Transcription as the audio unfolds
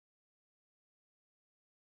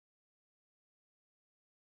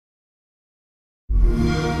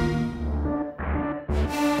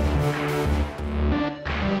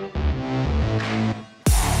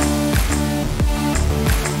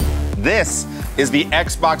This is the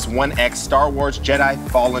Xbox One X Star Wars Jedi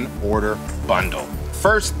Fallen Order bundle.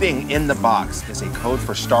 First thing in the box is a code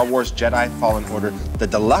for Star Wars Jedi Fallen Order, the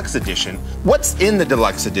Deluxe Edition. What's in the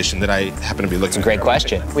Deluxe Edition that I happen to be looking at? Great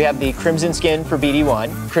question. We have the Crimson skin for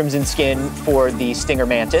BD1, Crimson skin for the Stinger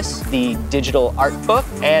Mantis, the digital art book,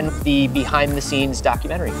 and the behind-the-scenes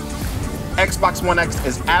documentary. Xbox One X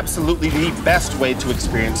is absolutely the best way to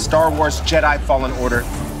experience Star Wars Jedi Fallen Order.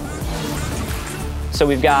 So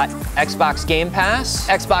we've got Xbox Game Pass,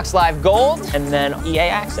 Xbox Live Gold, and then EA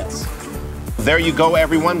Access. There you go,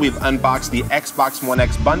 everyone. We've unboxed the Xbox One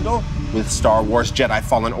X bundle with Star Wars Jedi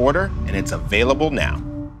Fallen Order, and it's available now.